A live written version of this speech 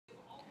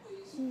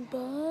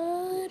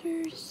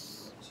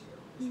Butters.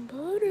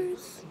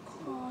 Butters.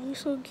 Oh, you're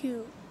so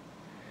cute.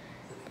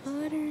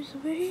 Butters,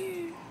 over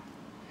here.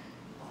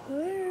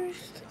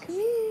 Butters, look at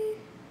me.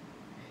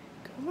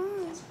 Come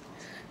on.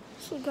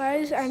 So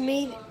guys, I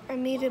made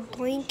a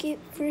blanket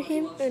for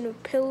him and a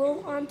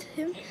pillow onto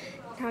him.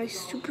 Now he's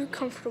super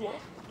comfortable.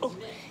 Oh,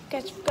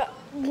 guys, forgot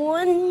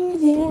one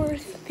more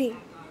thing.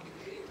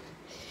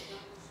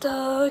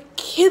 The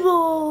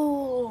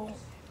kibble.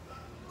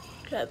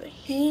 Grab a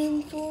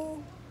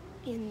handful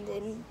and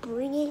then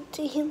bring it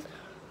to him.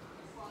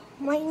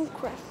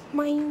 Minecraft.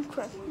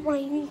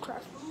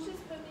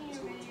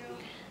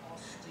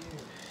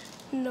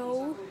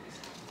 No,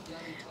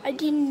 I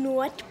did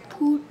not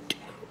put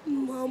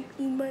Mom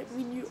in my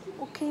video.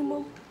 Okay,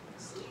 Mom?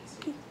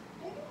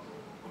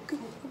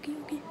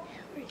 Okay.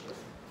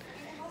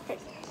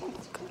 Right.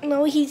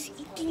 Now he's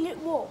eating it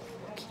raw.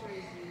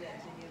 Okay.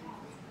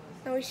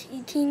 Now he's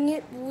eating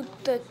it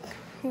with the...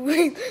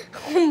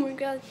 Oh my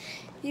God.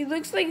 He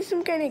looks like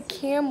some kind of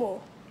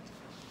camel.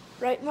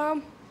 Right,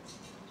 Mom?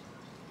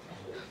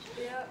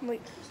 Yeah.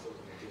 Like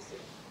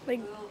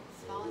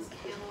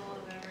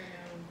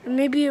or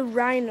maybe a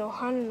rhino,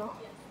 I don't know.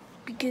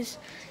 Because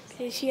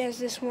he has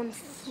this one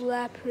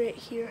flap right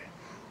here,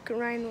 like a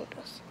rhino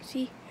does.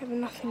 See, I have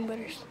nothing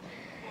butters.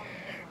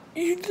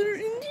 And they're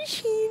in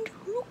this hand.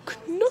 Look,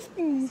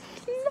 nothing.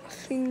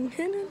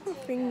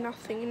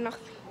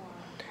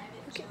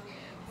 Okay,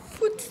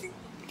 footsie.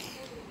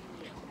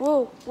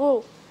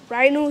 Whoa,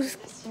 rhino's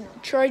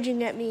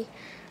charging at me.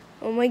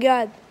 Oh my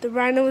God, the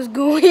rhino is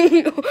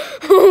going.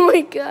 Oh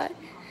my God.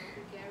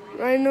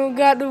 Rhino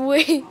got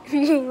away.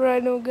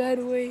 Rhino got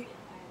away.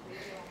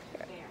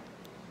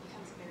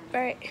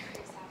 Alright.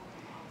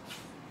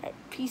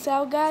 Peace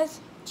out, guys.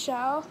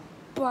 Ciao.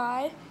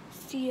 Bye.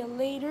 See you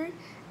later.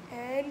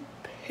 And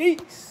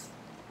peace.